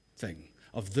thing,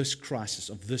 of this crisis,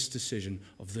 of this decision,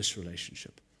 of this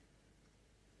relationship?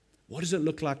 What does it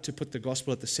look like to put the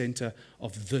gospel at the center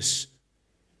of this?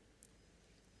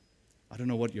 I don't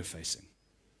know what you're facing.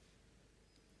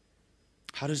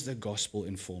 How does the gospel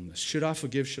inform this? Should I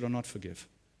forgive? Should I not forgive?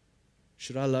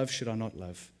 Should I love? Should I not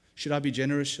love? Should I be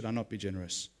generous? Should I not be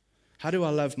generous? How do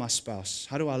I love my spouse?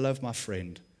 How do I love my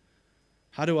friend?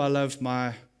 How do I love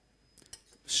my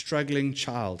struggling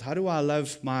child? How do I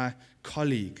love my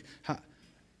colleague?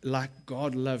 Like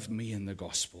God loved me in the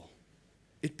gospel.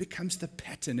 It becomes the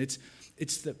pattern. It's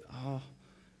the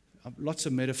lots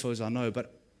of metaphors I know,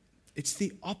 but it's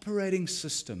the operating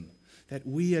system that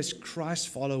we as Christ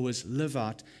followers live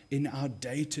out in our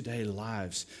day-to-day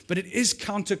lives. But it is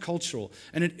countercultural,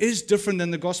 and it is different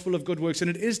than the gospel of good works, and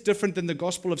it is different than the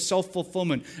gospel of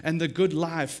self-fulfillment and the good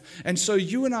life. And so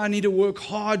you and I need to work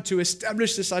hard to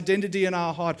establish this identity in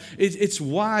our heart. It's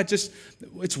why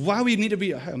we need to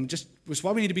be it's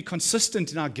why we need to be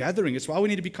consistent in our gathering. It's why we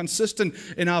need to be consistent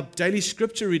in our daily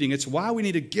scripture reading. It's why we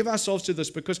need to give ourselves to this,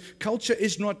 because culture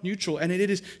is not neutral, and it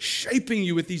is shaping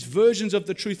you with these versions of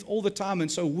the truth all the time.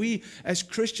 And so we as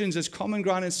Christians, as Common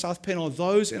Ground in South Penn, are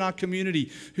those in our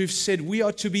community who've said we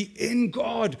are to be in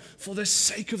God for the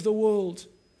sake of the world.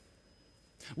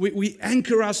 We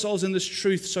anchor ourselves in this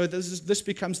truth so this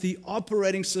becomes the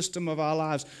operating system of our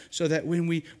lives, so that when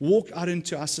we walk out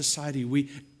into our society,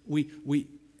 we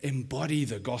embody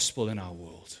the gospel in our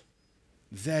world.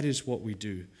 That is what we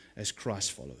do as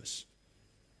Christ followers.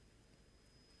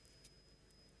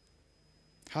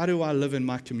 How do I live in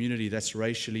my community that's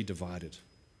racially divided?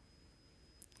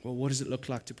 Well, what does it look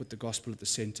like to put the gospel at the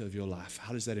center of your life?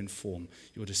 How does that inform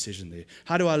your decision there?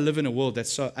 How do I live in a world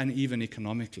that's so uneven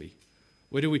economically?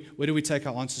 Where do we take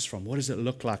our answers from? What does it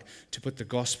look like to put the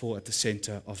gospel at the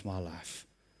center of my life?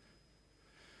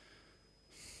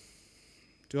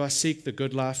 Do I seek the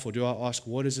good life, or do I ask,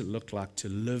 what does it look like to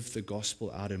live the gospel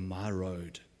out in my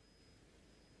road?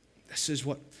 This is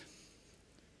what...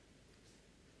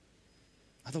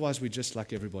 Otherwise, we're just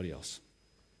like everybody else.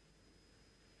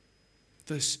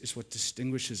 This is what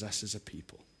distinguishes us as a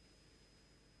people.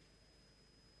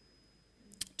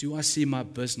 Do I see my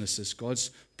business as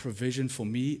God's provision for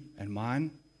me and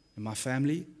mine and my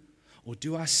family? Or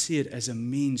do I see it as a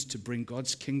means to bring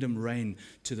God's kingdom reign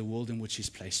to the world in which He's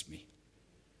placed me?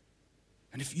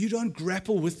 And if you don't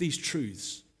grapple with these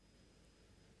truths,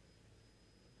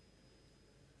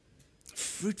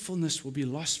 fruitfulness will be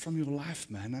lost from your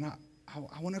life, man. And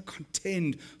I want to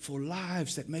contend for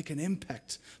lives that make an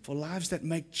impact, for lives that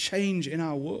make change in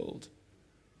our world.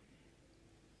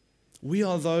 We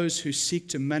are those who seek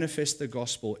to manifest the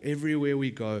gospel everywhere we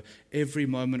go, every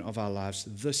moment of our lives.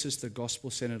 This is the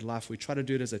gospel-centered life. We try to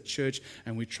do it as a church,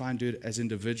 and we try and do it as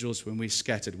individuals when we're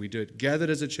scattered. We do it gathered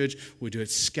as a church. We do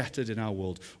it scattered in our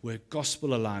world. We're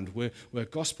gospel-aligned. We're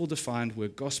gospel-defined. We're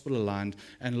gospel-aligned.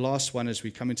 And last one, as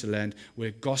we come into land, we're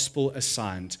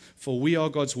gospel-assigned. For we are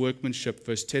God's workmanship,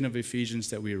 verse 10 of Ephesians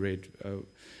that we read.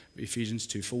 Ephesians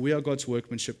 2. For we are God's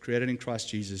workmanship, created in Christ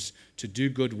Jesus to do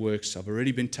good works. I've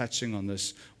already been touching on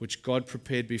this, which God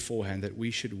prepared beforehand that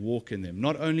we should walk in them.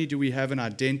 Not only do we have an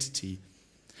identity,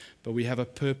 but we have a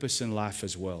purpose in life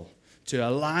as well. To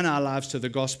align our lives to the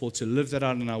gospel, to live that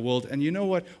out in our world. And you know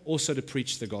what? Also to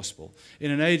preach the gospel. In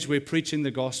an age where preaching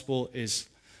the gospel it's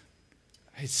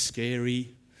scary.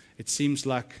 It seems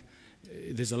like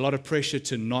there's a lot of pressure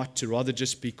to rather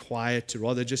just be quiet, to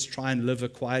rather just try and live a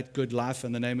quiet, good life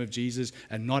in the name of Jesus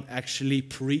and not actually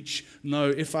preach. No,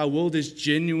 if our world is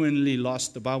genuinely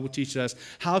lost, the Bible teaches us,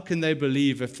 how can they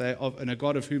believe if they in a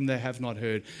God of whom they have not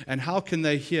heard? And how can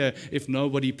they hear if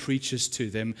nobody preaches to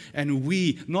them? And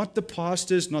we, not the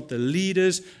pastors, not the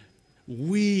leaders,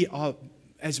 we are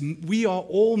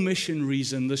all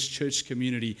missionaries in this church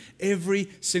community, every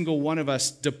single one of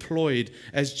us deployed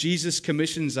as Jesus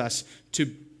commissions us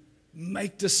to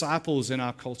make disciples in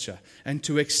our culture and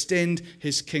to extend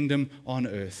his kingdom on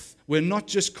earth. We're not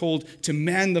just called to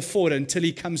man the fort until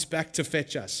he comes back to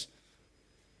fetch us.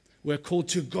 We're called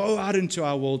to go out into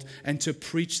our world and to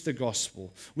preach the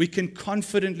gospel. We can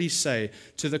confidently say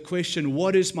to the question,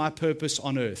 what is my purpose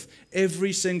on earth?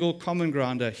 Every single common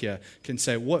grounder here can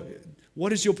say,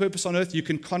 what is your purpose on earth? You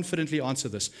can confidently answer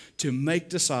this: to make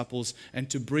disciples and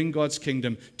to bring God's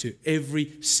kingdom to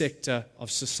every sector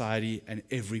of society and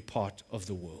every part of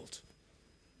the world.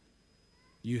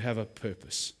 You have a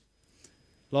purpose.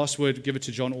 Last word, give it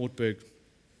to John Ortberg.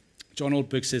 John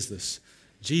Ortberg says this: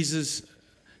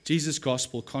 Jesus'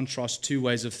 gospel contrasts two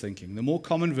ways of thinking. The more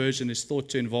common version is thought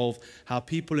to involve how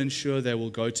people ensure they will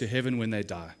go to heaven when they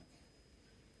die.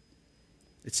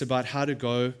 It's about how to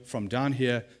go from down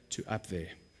here to up there.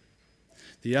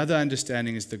 The other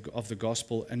understanding of the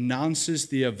gospel announces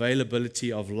the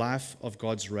availability of life, of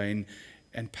God's reign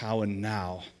and power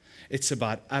now. It's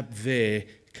about up there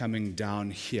coming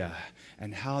down here.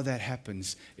 And how that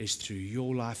happens is through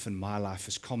your life and my life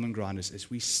as common grounders, as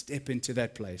we step into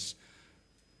that place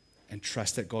and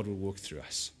trust that God will work through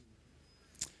us.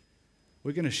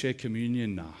 We're going to share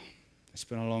communion now. It's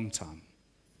been a long time.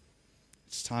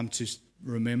 It's time to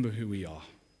remember who we are.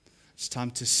 It's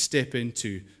time to step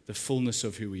into the fullness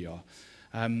of who we are.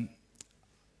 I'm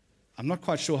not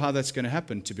quite sure how that's going to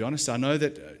happen, to be honest. I know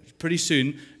that pretty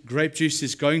soon grape juice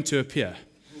is going to appear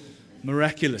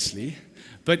miraculously,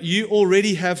 but you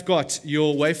already have got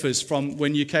your wafers from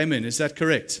when you came in. Is that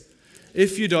correct?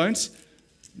 If you don't,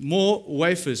 more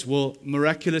wafers will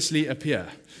miraculously appear,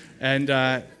 and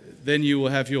then you will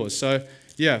have yours. So,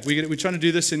 yeah, we're trying to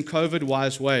do this in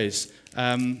COVID-wise ways.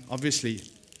 Obviously,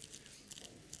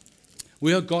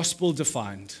 we are gospel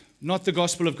defined, not the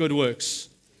gospel of good works.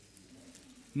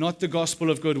 Not the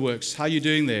gospel of good works. How are you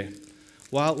doing there?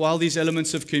 While these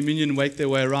elements of communion make their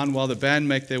way around, while the band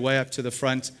make their way up to the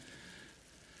front,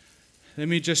 let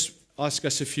me just ask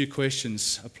us a few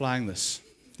questions applying this.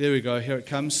 There we go. Here it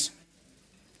comes.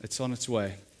 It's on its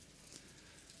way.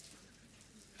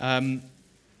 Hey,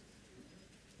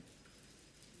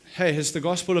 has the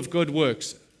gospel of good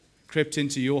works crept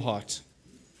into your heart?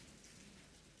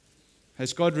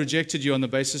 Has God rejected you on the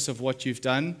basis of what you've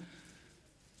done?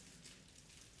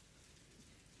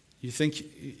 You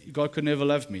think God could never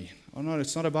love me. Oh no,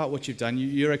 it's not about what you've done.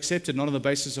 You're accepted not on the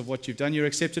basis of what you've done. You're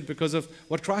accepted because of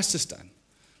what Christ has done.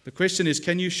 The question is,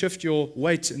 can you shift your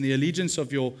weight and the allegiance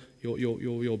of your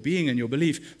being and your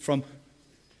belief from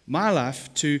my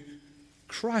life to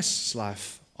Christ's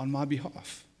life on my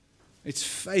behalf? It's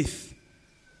faith.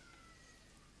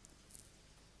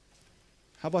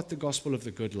 How about the gospel of the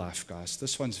good life, guys?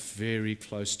 This one's very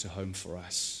close to home for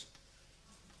us.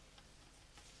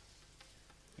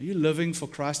 Are you living for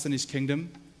Christ and his kingdom?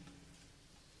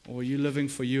 Or are you living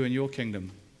for you and your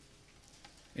kingdom?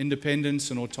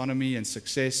 Independence and autonomy and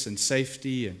success and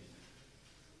safety.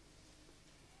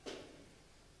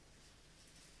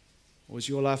 Or has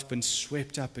your life been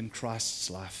swept up in Christ's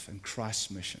life and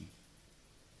Christ's mission?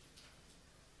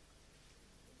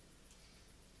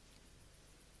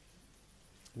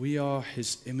 We are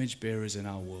his image bearers in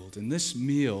our world. In this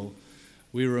meal,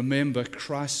 we remember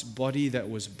Christ's body that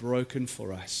was broken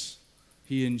for us.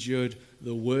 He endured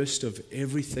the worst of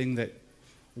everything that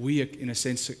we, in a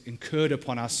sense, incurred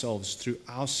upon ourselves through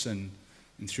our sin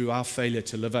and through our failure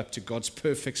to live up to God's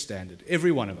perfect standard.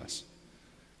 Every one of us.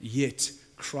 Yet,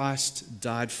 Christ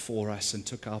died for us and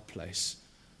took our place.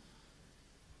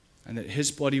 And that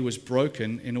his body was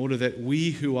broken in order that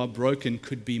we who are broken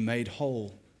could be made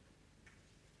whole.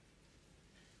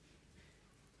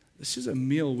 This is a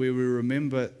meal where we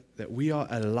remember that we are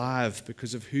alive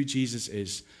because of who Jesus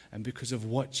is and because of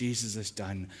what Jesus has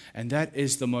done. And that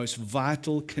is the most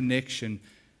vital connection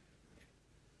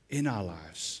in our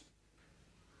lives.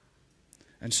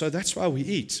 And so that's why we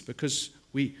eat, because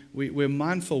we're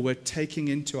mindful, we're taking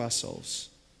into ourselves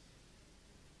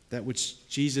that which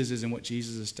Jesus is and what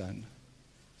Jesus has done.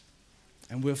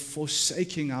 And we're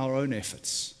forsaking our own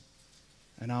efforts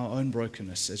and our own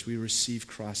brokenness as we receive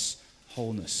Christ's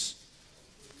wholeness.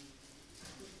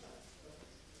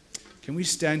 Can we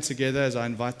stand together as I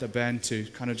invite the band to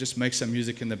kind of just make some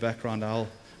music in the background? I'll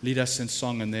lead us in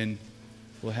song and then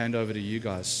we'll hand over to you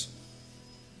guys.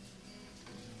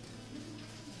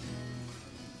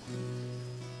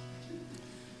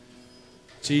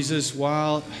 Jesus,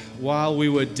 while we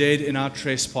were dead in our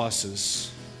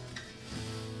trespasses,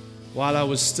 while I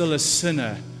was still a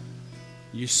sinner,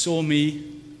 you saw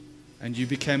me and you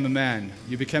became a man.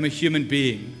 You became a human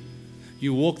being.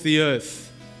 You walked the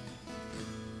earth.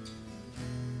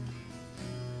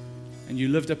 And you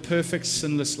lived a perfect,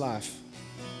 sinless life.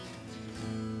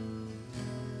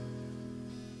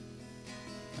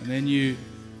 And then you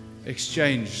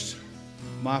exchanged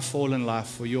my fallen life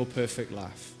for your perfect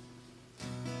life.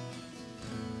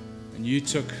 And you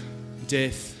took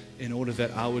death in order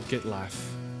that I would get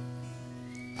life.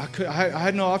 I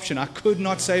had no option. I could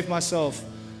not save myself.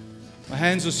 My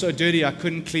hands were so dirty, I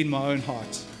couldn't clean my own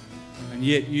heart. And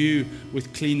yet you,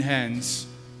 with clean hands,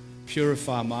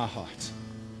 purify my heart.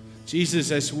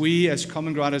 Jesus, as we, as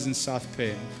Common Grounders in South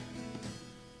Penn,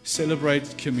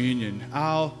 celebrate communion,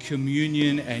 our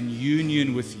communion and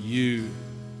union with you,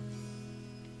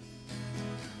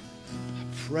 I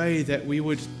pray that we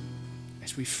would,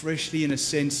 as we freshly, in a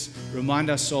sense, remind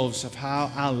ourselves of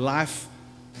how our life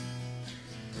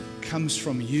comes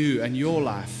from you and your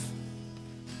life.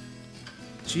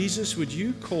 Jesus, would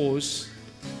you cause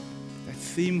that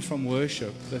theme from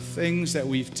worship, the things that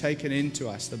we've taken into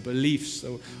us, the beliefs,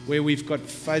 where we've got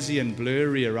fuzzy and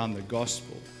blurry around the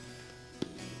gospel,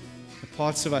 the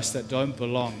parts of us that don't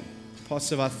belong,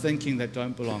 parts of our thinking that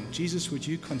don't belong, Jesus, would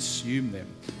you consume them?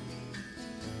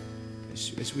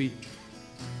 As we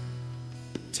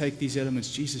take these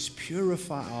elements, Jesus,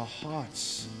 purify our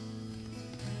hearts.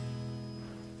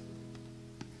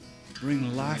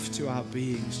 Bring life to our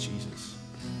beings, Jesus.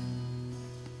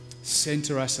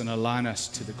 Center us and align us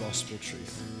to the gospel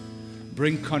truth.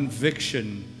 Bring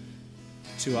conviction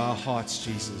to our hearts,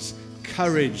 Jesus.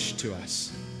 Courage to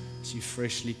us as you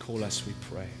freshly call us, we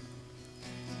pray.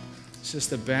 As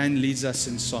the band leads us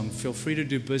in song, feel free to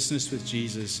do business with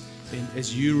Jesus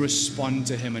as you respond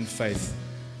to him in faith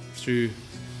through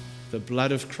the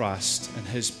blood of Christ and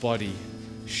his body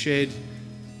shed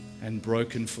and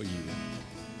broken for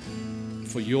you,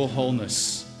 for your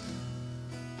wholeness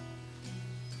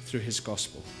through his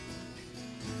gospel.